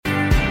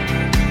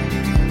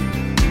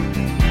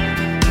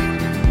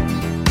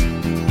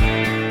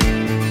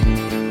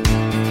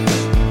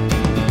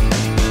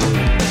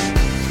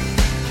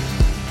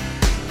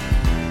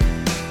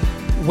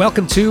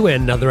Welcome to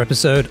another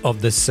episode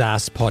of the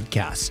SaaS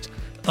Podcast.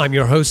 I'm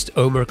your host,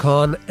 Omar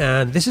Khan,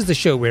 and this is the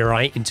show where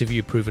I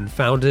interview proven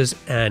founders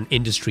and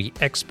industry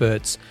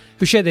experts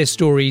who share their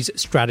stories,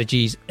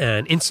 strategies,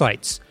 and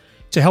insights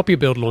to help you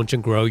build, launch,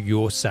 and grow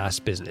your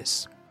SaaS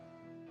business.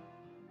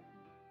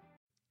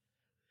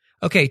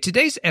 Okay,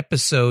 today's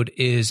episode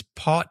is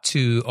part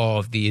 2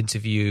 of the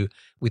interview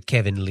with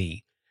Kevin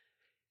Lee.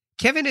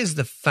 Kevin is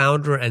the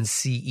founder and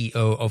CEO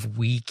of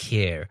We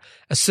Care,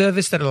 a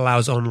service that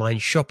allows online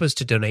shoppers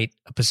to donate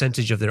a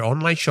percentage of their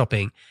online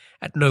shopping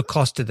at no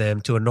cost to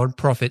them to a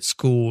nonprofit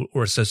school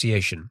or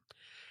association.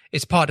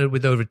 It's partnered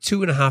with over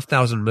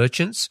 2,500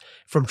 merchants,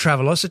 from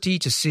Travelocity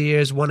to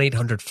Sears,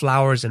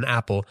 1-800-Flowers, and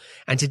Apple,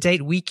 and to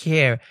date, We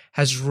Care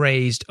has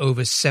raised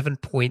over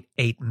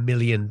 $7.8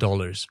 million.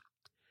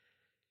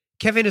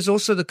 Kevin is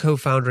also the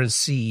co-founder and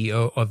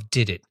CEO of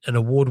Did It, an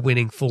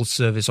award-winning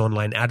full-service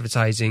online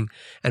advertising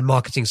and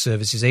marketing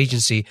services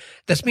agency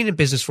that's been in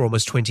business for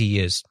almost 20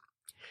 years.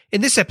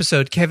 In this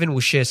episode, Kevin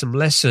will share some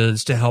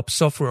lessons to help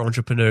software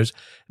entrepreneurs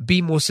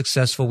be more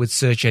successful with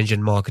search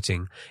engine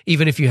marketing,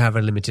 even if you have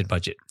a limited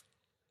budget.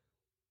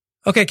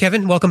 Okay,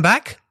 Kevin, welcome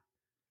back.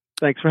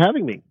 Thanks for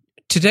having me.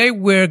 Today,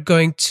 we're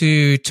going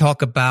to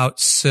talk about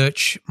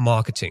search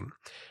marketing.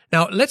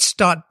 Now, let's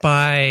start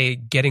by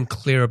getting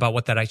clear about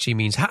what that actually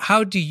means.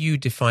 How do you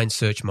define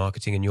search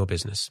marketing in your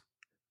business?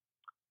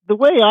 The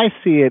way I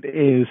see it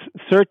is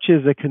search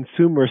is a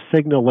consumer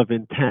signal of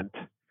intent.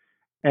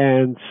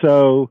 And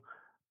so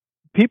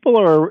people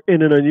are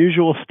in an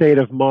unusual state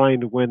of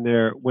mind when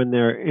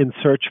they're in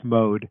search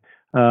mode.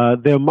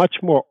 They're much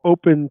more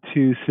open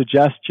to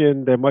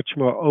suggestion. They're much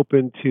more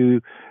open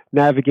to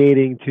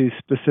navigating to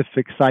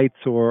specific sites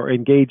or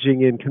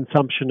engaging in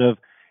consumption of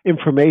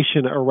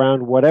information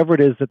around whatever it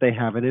is that they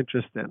have an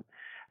interest in.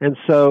 And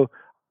so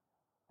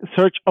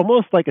search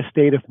almost like a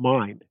state of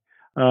mind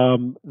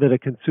that a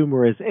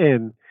consumer is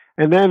in.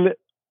 And then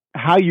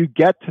how you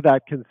get to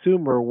that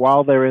consumer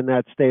while they're in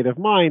that state of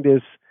mind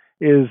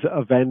is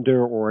a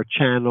vendor or a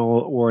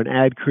channel or an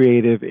ad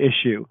creative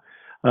issue.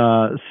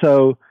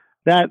 So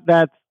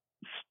that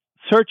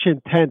search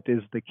intent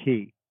is the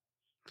key.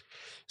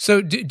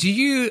 So do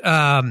you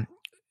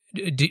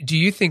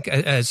think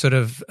as sort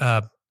of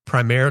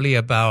primarily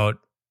about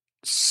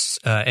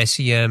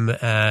SEM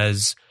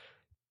as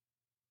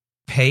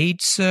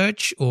paid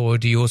search, or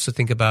do you also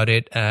think about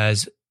it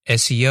as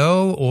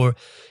SEO, or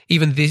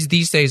even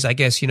these days, I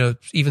guess,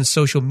 even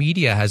social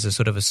media has a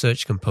sort of a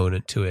search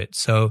component to it.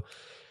 So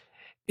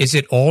is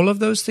it all of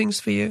those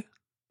things for you?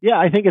 Yeah,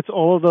 I think it's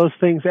all of those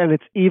things, and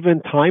it's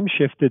even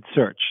time-shifted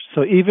search.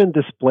 So even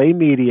display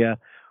media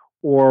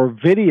or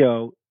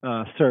video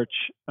search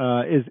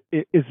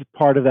is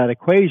part of that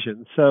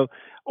equation. So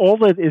all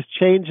that is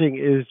changing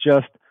is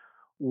just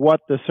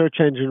what the search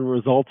engine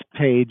results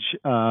page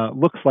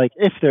looks like,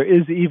 if there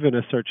is even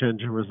a search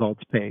engine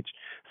results page.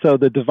 So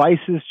the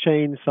devices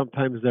change.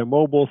 Sometimes they're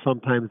mobile,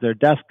 sometimes they're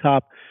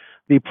desktop.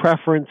 The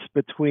preference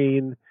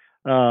between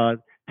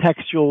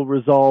textual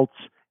results,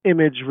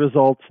 image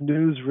results,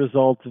 news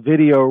results,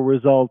 video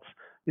results,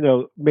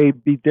 may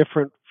be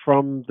different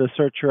from the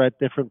searcher at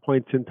different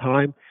points in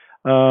time.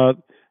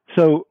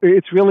 So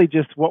it's really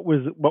just what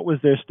was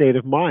their state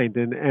of mind,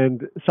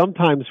 and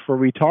sometimes for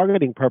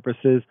retargeting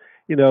purposes,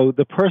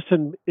 the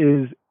person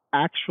is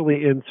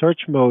actually in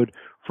search mode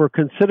for a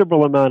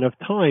considerable amount of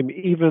time,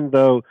 even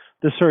though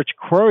the search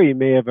query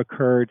may have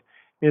occurred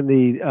in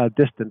the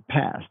distant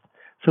past.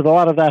 So a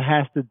lot of that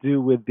has to do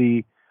with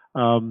the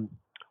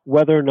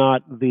whether or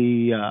not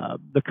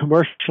the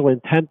commercial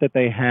intent that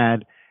they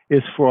had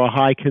is for a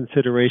high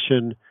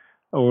consideration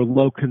or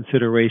low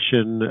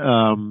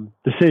consideration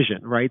decision,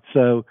 right?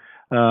 So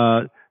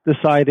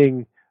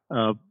deciding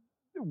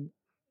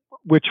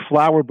which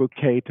flower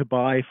bouquet to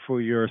buy for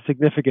your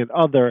significant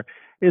other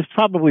is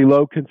probably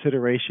low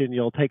consideration.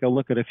 You'll take a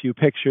look at a few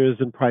pictures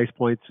and price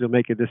points, you'll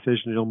make a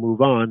decision, you'll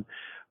move on.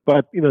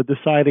 But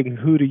deciding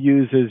who to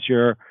use as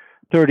your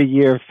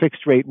 30-year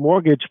fixed rate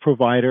mortgage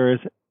provider is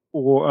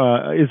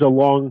a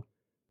long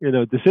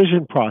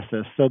decision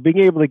process. So being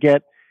able to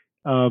get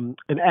an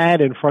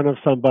ad in front of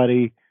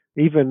somebody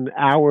even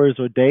hours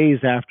or days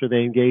after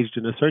they engaged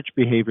in a search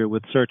behavior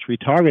with search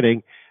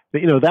retargeting,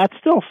 that's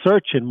still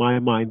search in my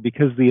mind,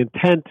 because the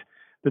intent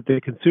that the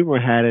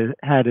consumer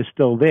had is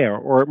still there.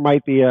 Or it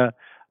might be a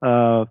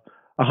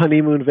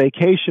honeymoon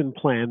vacation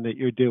plan that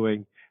you're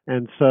doing.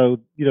 And so,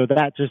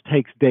 that just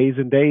takes days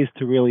and days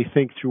to really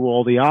think through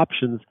all the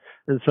options.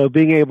 And so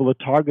being able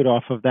to target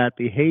off of that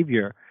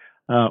behavior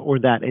or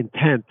that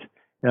intent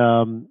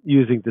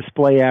using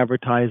display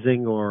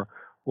advertising or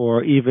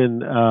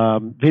even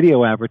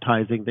video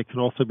advertising that can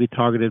also be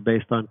targeted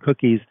based on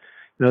cookies,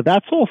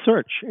 that's all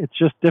search. It's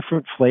just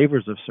different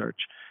flavors of search.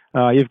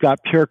 You've got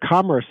pure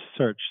commerce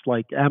search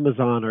like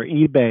Amazon or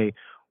eBay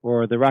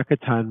or the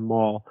Rakuten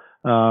Mall,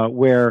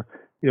 where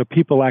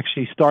people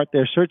actually start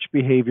their search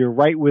behavior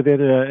right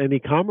within an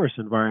e-commerce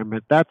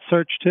environment. That's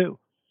search too.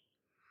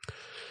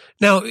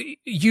 Now,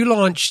 you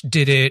launched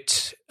Did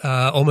It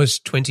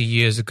almost 20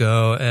 years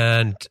ago,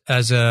 and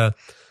as a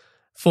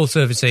full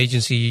service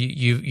agency.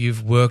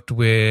 You've worked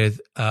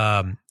with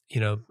a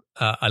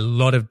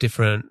lot of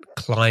different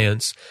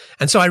clients,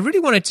 and so I really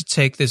wanted to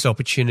take this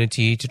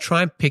opportunity to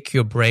try and pick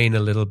your brain a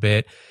little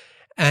bit,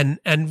 and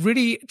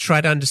really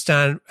try to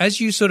understand, as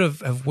you sort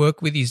of have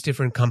worked with these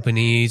different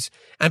companies,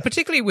 and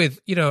particularly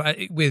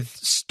with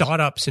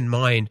startups in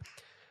mind,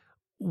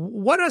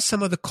 what are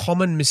some of the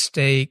common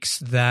mistakes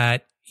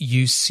that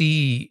you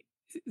see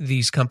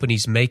these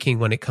companies making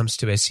when it comes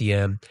to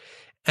SEM?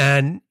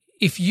 And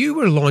if you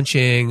were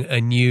launching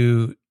a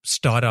new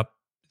startup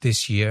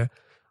this year,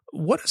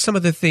 what are some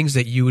of the things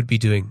that you would be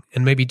doing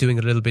and maybe doing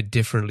a little bit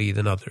differently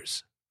than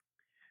others?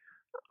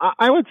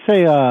 I would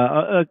say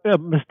a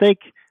mistake.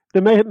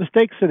 The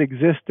mistakes that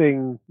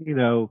existing,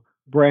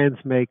 brands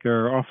make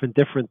are often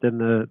different than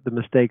the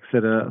mistakes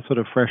that a sort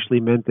of freshly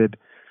minted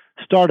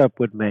startup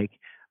would make.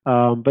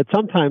 But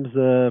sometimes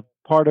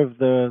part of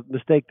the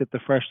mistake that the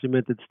freshly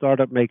minted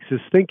startup makes is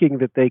thinking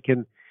that they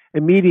can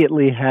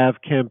immediately have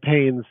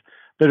campaigns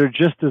that are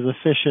just as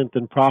efficient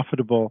and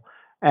profitable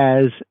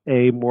as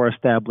a more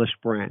established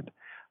brand.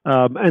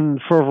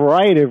 And for a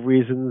variety of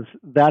reasons,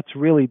 that's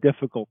really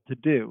difficult to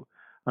do.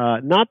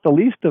 Not the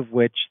least of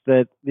which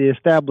that the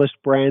established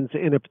brands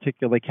in a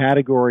particular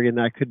category, and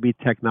that could be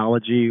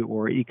technology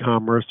or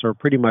e-commerce or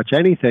pretty much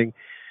anything,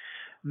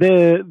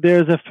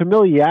 there's a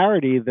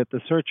familiarity that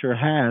the searcher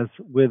has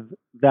with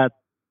that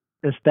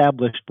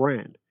established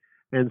brand.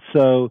 And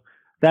so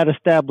that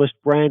established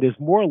brand is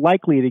more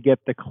likely to get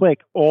the click,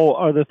 all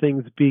other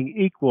things being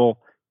equal,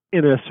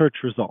 in a search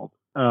result.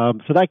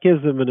 So that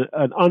gives them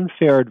an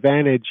unfair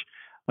advantage,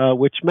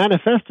 which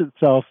manifests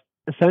itself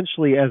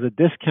essentially as a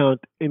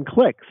discount in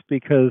clicks,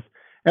 because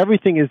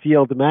everything is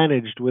yield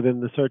managed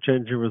within the search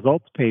engine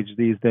results page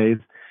these days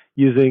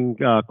using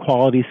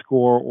quality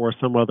score or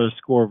some other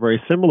score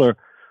very similar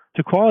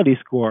to quality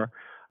score.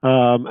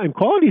 And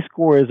quality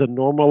score is a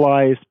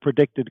normalized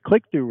predicted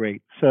click-through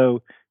rate.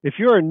 So if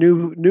you're a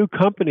new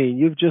company,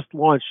 you've just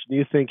launched, and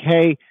you think,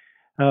 hey,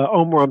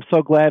 Omar, I'm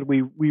so glad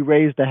we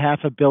raised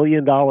 $500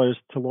 million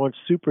to launch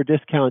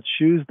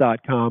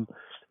superdiscountshoes.com,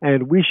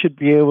 and we should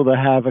be able to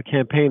have a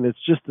campaign that's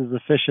just as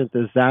efficient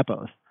as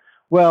Zappos.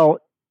 Well,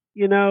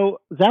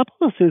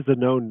 Zappos is a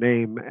known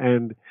name,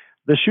 and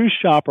the shoe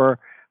shopper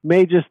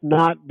may just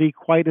not be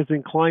quite as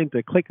inclined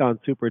to click on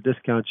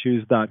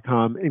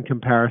superdiscountshoes.com in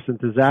comparison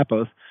to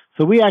Zappos.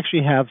 So we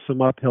actually have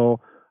some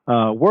uphill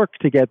work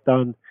to get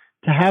done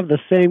to have the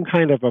same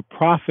kind of a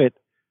profit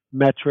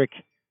metric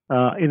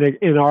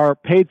in our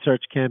paid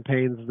search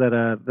campaigns that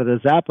a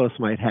Zappos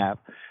might have.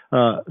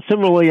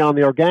 Similarly, on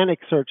the organic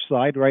search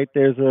side, right,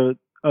 there's a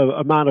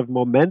amount of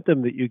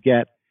momentum that you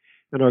get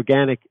in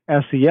organic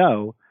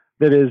SEO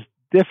that is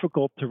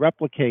difficult to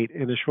replicate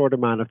in a short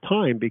amount of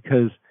time,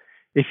 because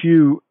if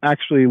you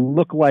actually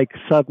look like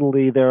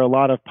suddenly there are a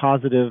lot of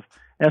positive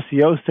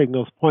SEO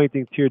signals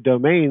pointing to your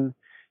domain,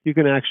 you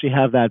can actually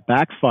have that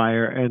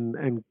backfire.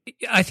 And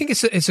I think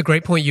it's a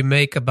great point you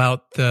make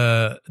about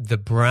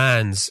the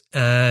brands.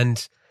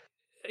 And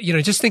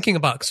just thinking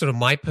about sort of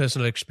my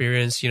personal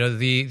experience,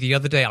 the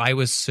other day I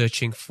was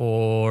searching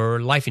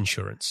for life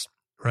insurance,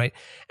 right?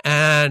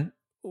 And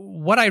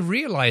what I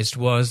realized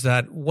was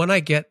that when I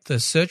get the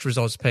search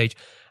results page,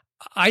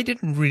 I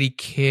didn't really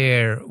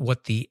care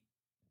what the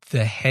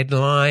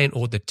headline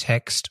or the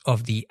text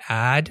of the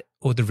ad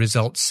or the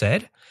results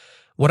said.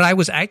 What I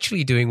was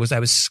actually doing was I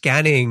was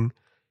scanning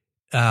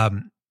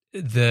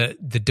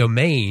the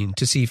domain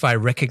to see if I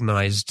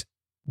recognized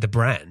the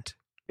brand.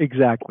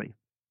 Exactly.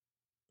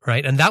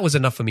 Right. And that was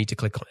enough for me to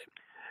click on it.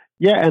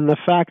 Yeah. And the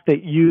fact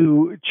that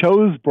you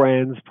chose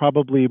brands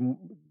probably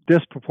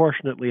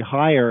disproportionately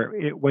higher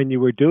when you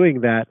were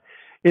doing that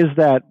is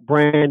that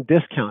brand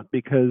discount,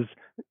 because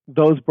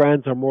those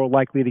brands are more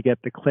likely to get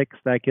the clicks.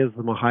 That gives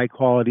them a high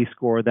quality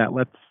score that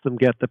lets them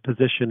get the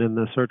position in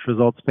the search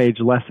results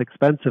page less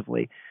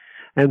expensively.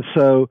 And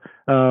so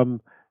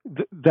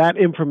that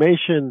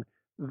information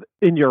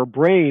in your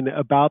brain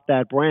about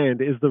that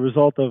brand is the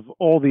result of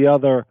all the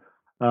other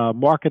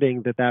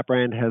marketing that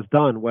brand has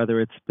done,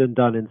 whether it's been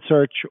done in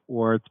search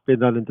or it's been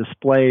done in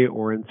display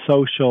or in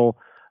social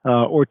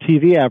or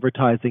TV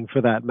advertising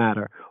for that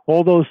matter.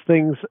 All those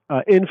things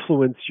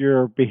influence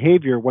your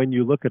behavior when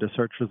you look at a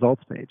search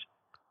results page.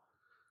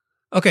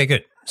 Okay,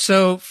 good.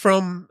 So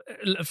from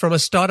a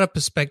startup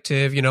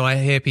perspective, I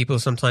hear people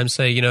sometimes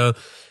say,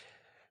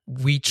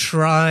 we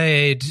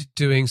tried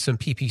doing some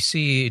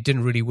PPC, it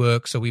didn't really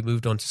work, so we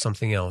moved on to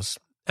something else.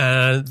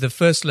 And the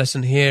first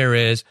lesson here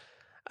is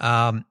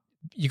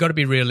you got to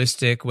be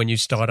realistic when you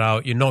start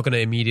out. You're not going to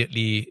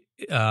immediately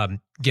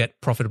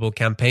get profitable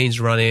campaigns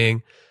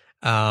running.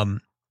 And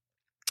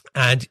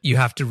you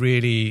have to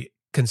really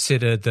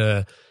consider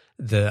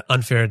the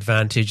unfair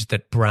advantage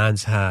that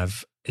brands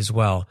have as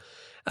well.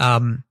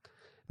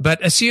 But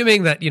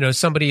assuming that,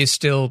 somebody is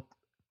still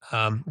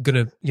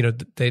gonna,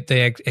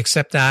 they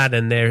accept that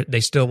and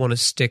they still want to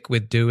stick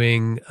with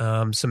doing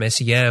some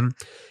SEM,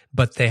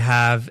 but they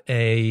have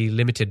a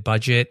limited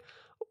budget,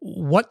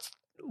 what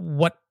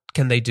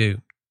can they do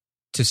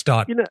to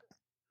start?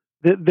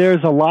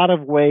 There's a lot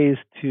of ways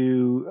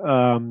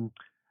to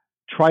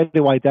try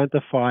to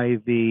identify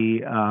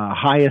the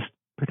highest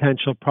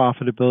potential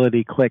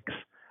profitability clicks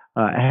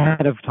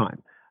ahead of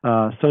time.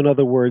 So in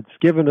other words,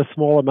 given a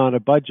small amount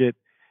of budget,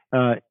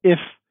 if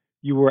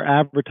you were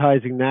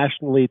advertising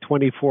nationally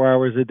 24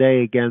 hours a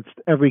day against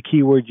every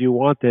keyword you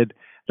wanted,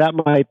 that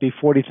might be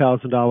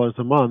 $40,000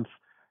 a month,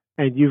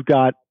 and you've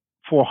got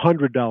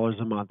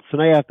 $400 a month. So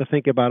now you have to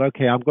think about,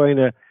 okay, I'm going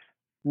to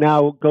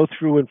now go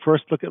through and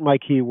first look at my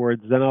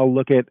keywords, then I'll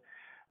look at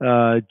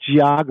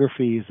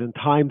geographies and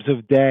times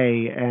of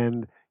day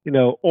and,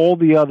 all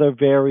the other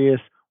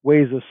various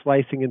ways of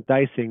slicing and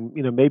dicing.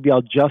 Maybe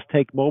I'll just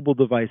take mobile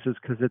devices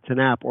because it's an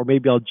app, or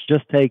maybe I'll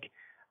just take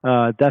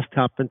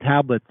desktop and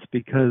tablets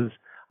because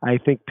I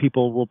think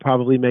people will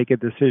probably make a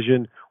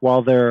decision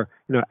while they're,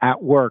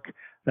 at work,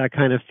 that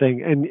kind of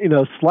thing. And,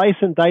 slice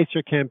and dice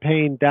your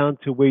campaign down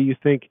to where you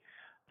think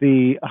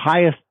the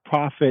highest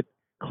profit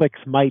clicks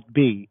might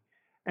be,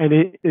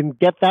 and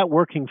get that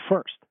working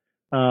first.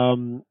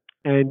 And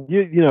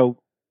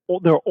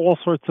there are all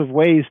sorts of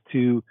ways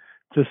to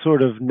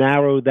sort of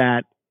narrow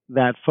that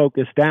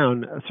focus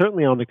down.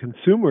 Certainly on the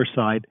consumer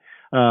side,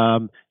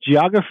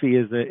 geography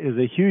is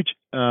a huge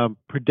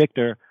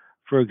predictor,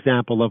 for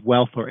example, of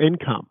wealth or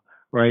income,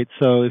 right?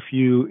 So if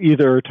you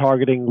either are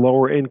targeting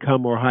lower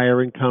income or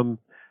higher income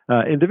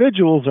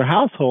individuals or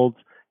households,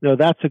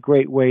 that's a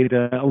great way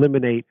to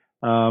eliminate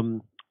the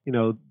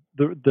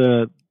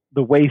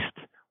waste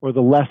or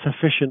the less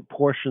efficient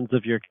portions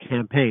of your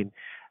campaign.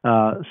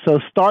 So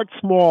start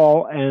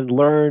small and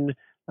learn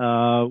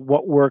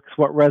what works,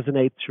 what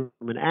resonates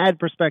from an ad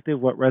perspective,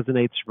 what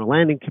resonates from a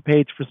landing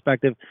page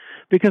perspective,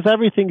 because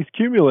everything is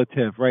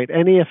cumulative, right?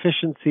 Any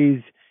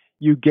efficiencies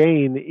you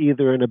gain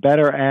either in a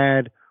better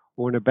ad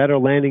or in a better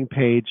landing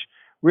page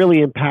really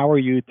empower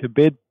you to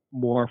bid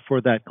more for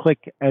that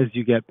click as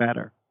you get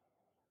better.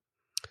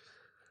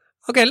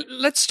 Okay,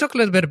 let's talk a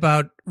little bit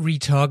about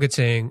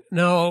retargeting.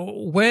 Now,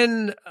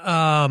 when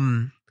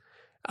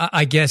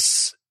I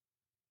guess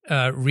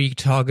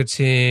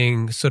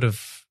retargeting sort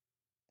of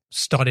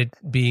started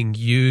being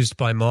used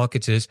by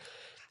marketers,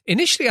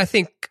 initially I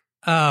think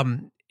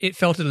it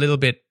felt a little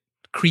bit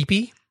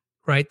creepy,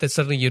 right? That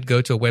suddenly you'd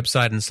go to a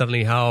website and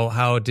suddenly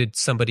how did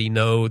somebody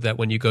know that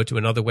when you go to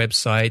another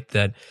website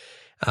that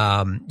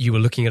you were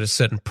looking at a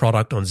certain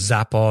product on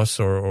Zappos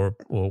or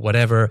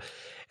whatever.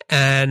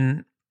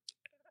 And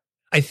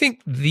I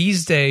think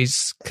these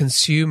days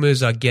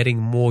consumers are getting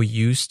more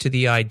used to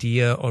the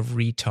idea of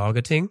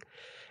retargeting.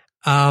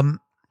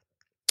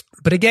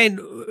 But again,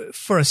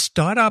 for a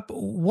startup,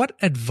 what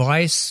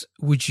advice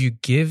would you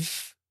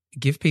give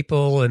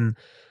people, and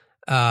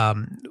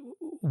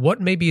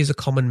what maybe is a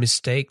common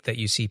mistake that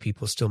you see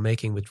people still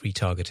making with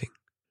retargeting?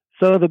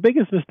 So the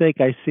biggest mistake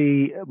I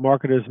see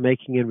marketers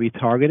making in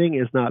retargeting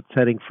is not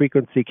setting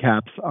frequency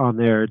caps on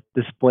their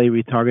display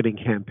retargeting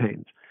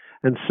campaigns.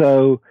 And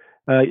so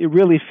it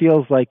really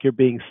feels like you're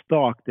being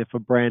stalked if a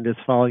brand is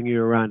following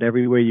you around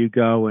everywhere you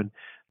go, and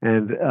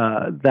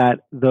that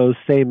those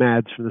same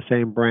ads from the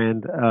same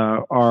brand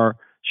are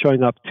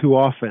showing up too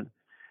often.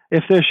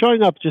 If they're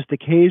showing up just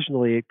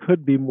occasionally, it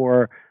could be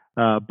more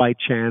by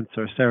chance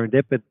or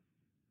serendipity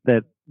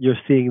that you're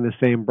seeing the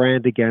same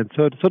brand again.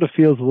 So it sort of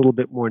feels a little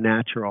bit more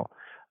natural.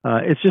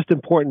 It's just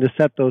important to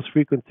set those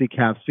frequency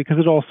caps because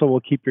it also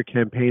will keep your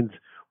campaigns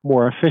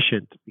more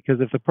efficient. Because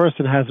if the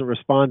person hasn't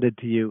responded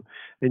to you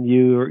and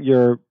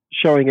you're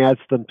showing ads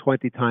to them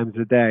 20 times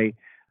a day,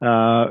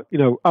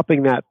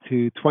 upping that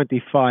to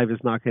 25 is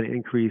not going to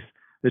increase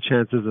the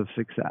chances of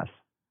success.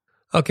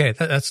 Okay,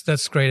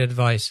 that's great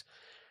advice.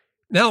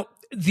 Now,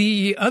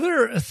 the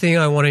other thing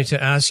I wanted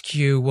to ask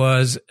you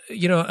was,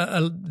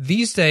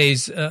 these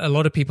days a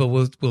lot of people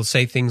will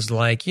say things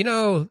like,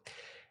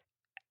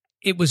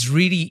 it was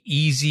really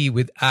easy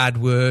with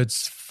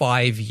AdWords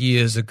 5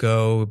 years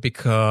ago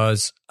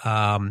because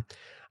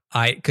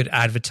I could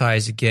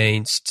advertise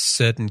against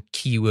certain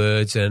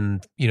keywords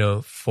and,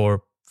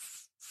 for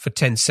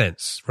 10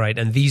 cents, right?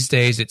 And these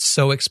days it's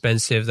so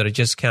expensive that I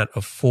just can't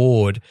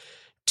afford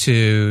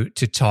to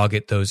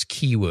target those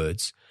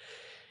keywords.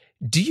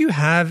 Do you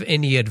have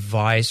any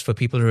advice for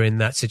people who are in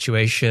that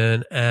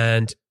situation?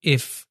 And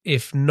if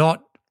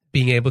not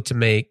being able to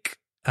make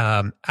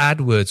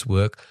AdWords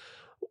work,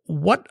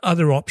 what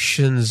other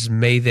options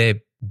may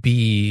there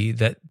be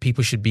that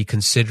people should be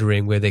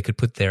considering where they could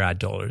put their ad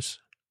dollars?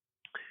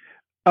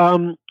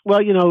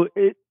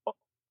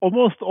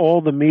 Almost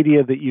all the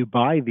media that you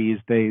buy these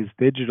days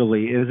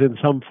digitally is in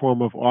some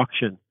form of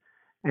auction.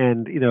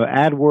 And,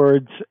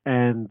 AdWords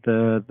and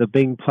the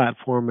Bing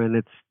platform and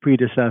its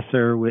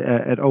predecessor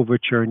at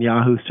Overture and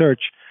Yahoo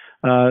Search,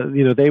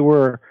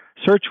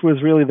 search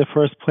was really the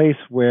first place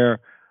where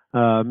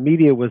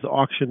media was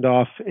auctioned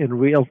off in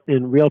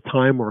real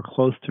time or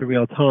close to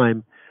real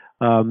time.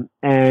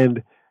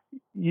 And,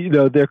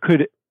 there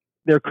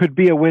could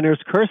be a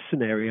winner's curse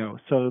scenario.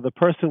 So the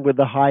person with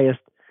the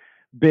highest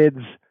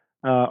bids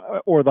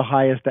or the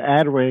highest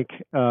ad rank,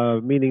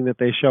 meaning that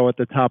they show at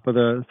the top of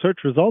the search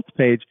results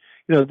page,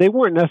 they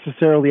weren't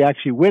necessarily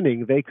actually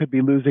winning. They could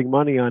be losing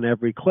money on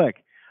every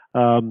click.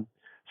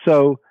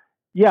 So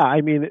Yeah,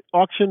 I mean,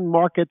 auction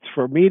markets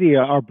for media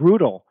are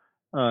brutal.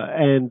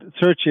 And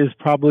search is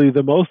probably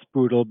the most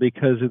brutal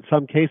because in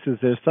some cases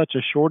there's such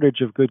a shortage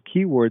of good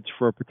keywords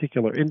for a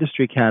particular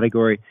industry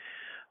category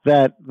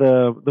that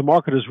the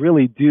marketers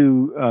really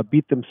do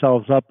beat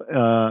themselves up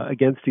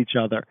against each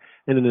other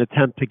in an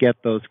attempt to get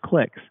those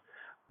clicks.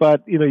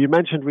 But you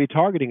mentioned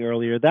retargeting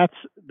earlier.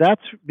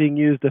 That's being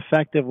used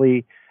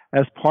effectively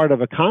as part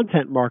of a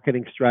content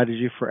marketing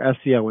strategy for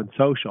SEO and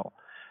social,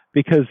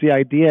 because the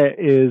idea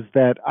is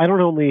that I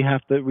don't only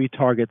have to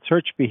retarget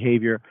search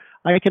behavior,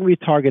 I can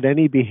retarget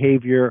any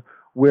behavior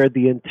where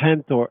the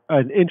intent or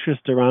an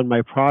interest around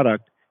my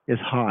product is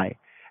high.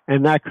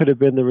 And that could have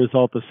been the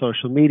result of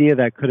social media.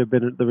 That could have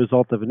been the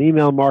result of an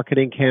email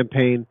marketing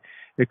campaign.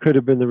 It could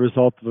have been the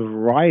result of a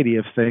variety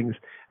of things.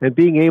 And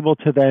being able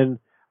to then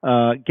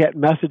get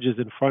messages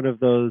in front of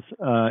those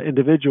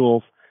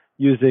individuals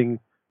using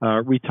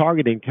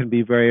retargeting can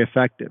be very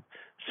effective.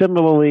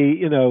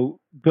 Similarly,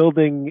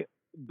 building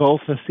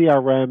both a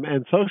CRM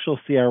and social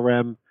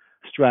CRM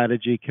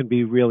strategy can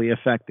be really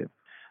effective.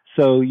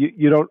 So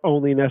you don't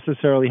only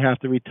necessarily have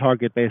to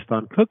retarget based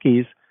on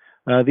cookies.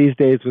 These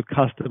days with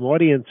custom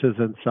audiences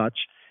and such,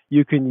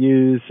 you can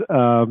use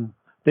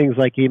things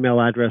like email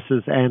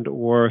addresses and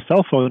or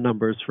cell phone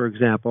numbers, for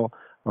example,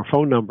 or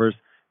phone numbers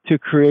to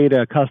create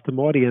a custom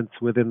audience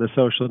within the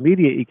social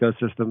media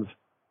ecosystems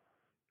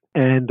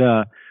and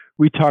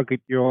retarget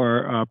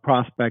your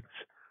prospects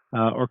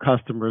or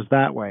customers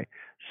that way.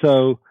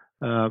 So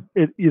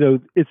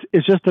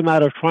it's just a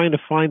matter of trying to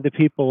find the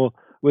people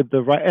with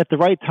at the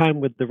right time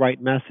with the right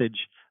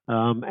message,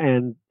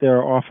 and there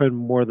are often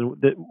more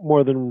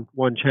than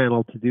one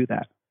channel to do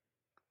that.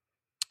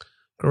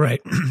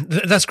 Great,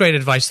 that's great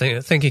advice.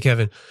 Thank you,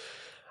 Kevin.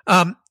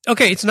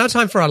 Okay, it's now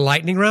time for our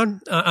lightning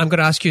round. I'm going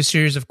to ask you a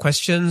series of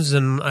questions,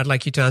 and I'd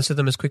like you to answer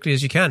them as quickly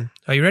as you can.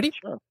 Are you ready?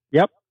 Sure.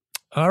 Yep.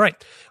 All right.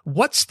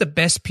 What's the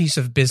best piece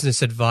of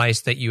business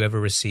advice that you ever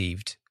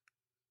received?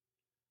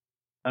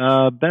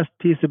 Best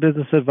piece of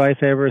business advice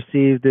I ever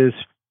received is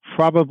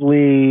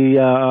probably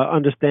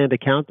understand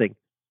accounting.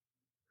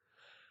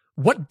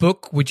 What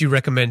book would you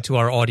recommend to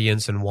our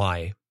audience and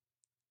why?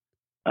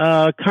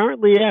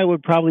 Currently, I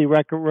would probably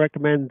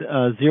recommend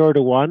 0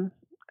 to 1.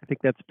 I think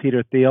that's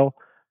Peter Thiel,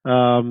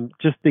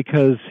 just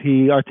because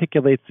he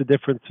articulates the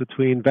difference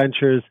between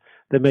ventures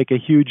that make a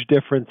huge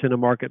difference in a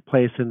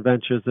marketplace and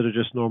ventures that are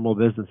just normal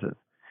businesses.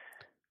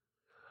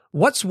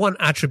 What's one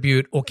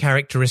attribute or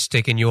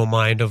characteristic in your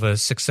mind of a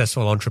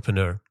successful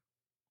entrepreneur?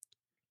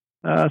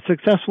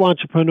 Successful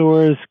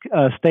entrepreneurs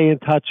stay in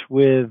touch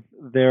with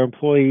their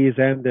employees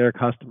and their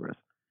customers.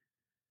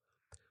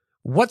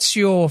 What's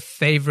your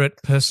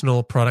favorite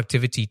personal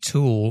productivity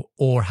tool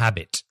or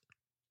habit?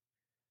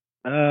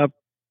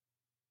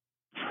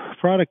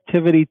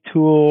 Productivity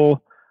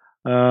tool,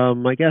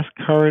 I guess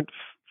current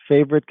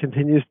favorite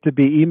continues to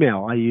be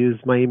email. I use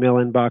my email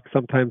inbox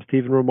sometimes to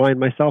even remind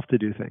myself to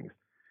do things.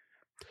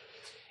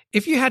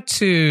 If you had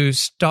to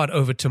start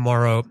over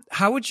tomorrow,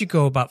 how would you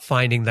go about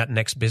finding that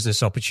next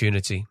business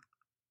opportunity?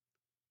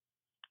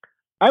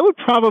 I would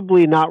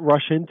probably not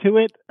rush into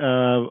it.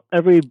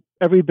 Every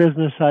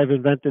business I've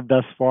invented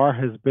thus far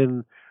has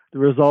been the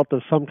result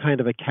of some kind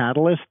of a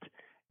catalyst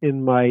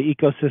in my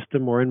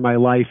ecosystem or in my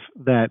life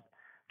that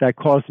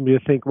caused me to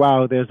think,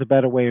 wow, there's a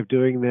better way of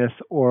doing this,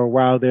 or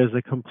wow, there's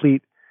a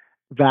complete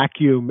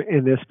vacuum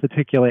in this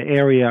particular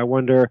area. I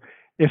wonder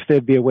if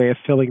there'd be a way of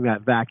filling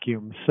that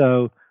vacuum.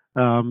 So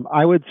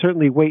I would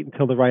certainly wait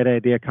until the right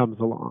idea comes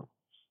along.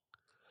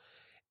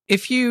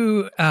 If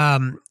you, I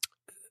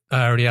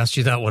already asked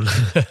you that one.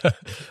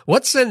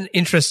 What's an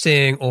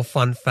interesting or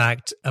fun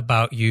fact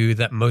about you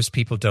that most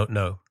people don't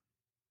know?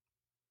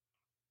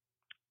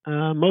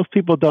 Most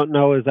people don't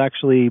know is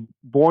actually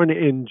born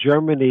in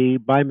Germany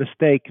by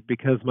mistake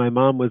because my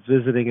mom was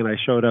visiting and I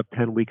showed up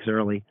 10 weeks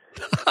early.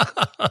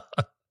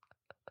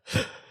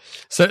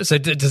 So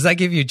does that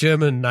give you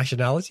German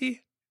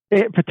nationality?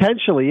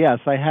 Potentially, yes.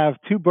 I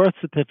have 2 birth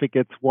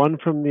certificates, one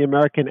from the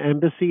American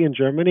Embassy in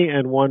Germany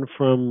and one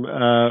from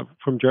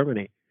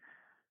Germany.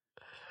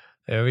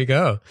 There we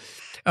go.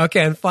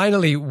 Okay, and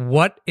finally,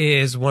 what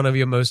is one of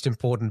your most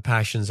important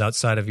passions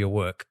outside of your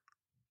work?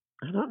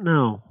 I don't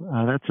know.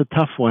 That's a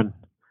tough one.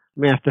 I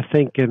may have to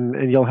think,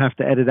 and you'll have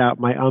to edit out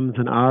my ums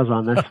and ahs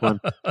on this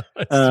one.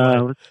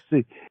 Let's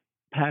see.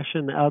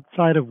 Passion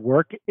outside of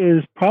work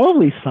is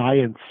probably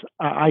science.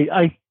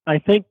 I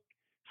think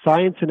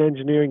science and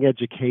engineering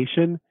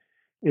education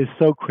is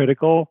so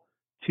critical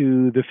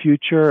to the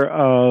future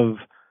of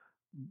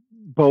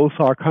both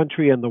our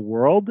country and the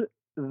world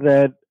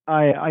that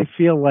I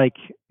feel like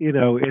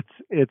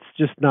it's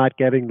just not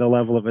getting the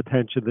level of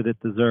attention that it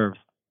deserves.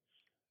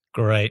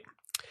 Great.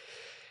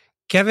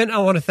 Kevin, I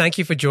want to thank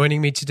you for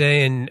joining me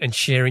today and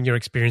sharing your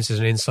experiences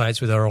and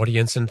insights with our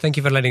audience. And thank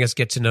you for letting us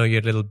get to know you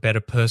a little better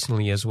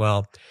personally as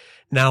well.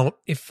 Now,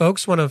 if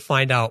folks want to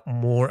find out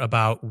more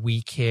about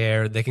We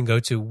Care, they can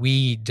go to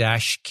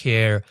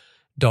we-care.com.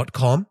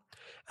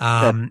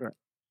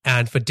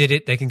 And for Did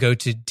It, they can go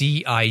to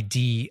didit.com.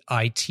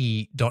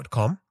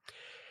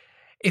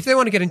 If they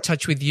want to get in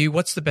touch with you,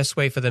 what's the best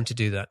way for them to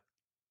do that?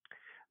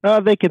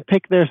 They can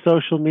pick their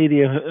social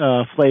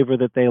media flavor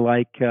that they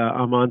like.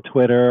 I'm on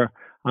Twitter.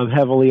 I'm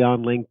heavily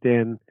on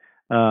LinkedIn.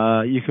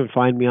 You can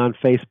find me on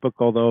Facebook,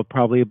 although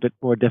probably a bit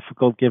more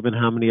difficult given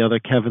how many other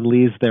Kevin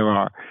Lees there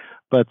are.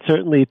 But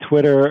certainly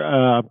Twitter,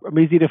 I'm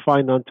easy to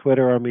find on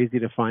Twitter. I'm easy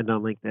to find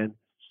on LinkedIn.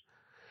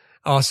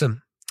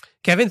 Awesome.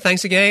 Kevin,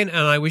 thanks again, and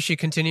I wish you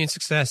continued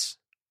success.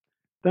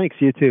 Thanks,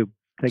 you too.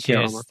 Take care,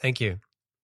 Cheers. Omar. Thank you.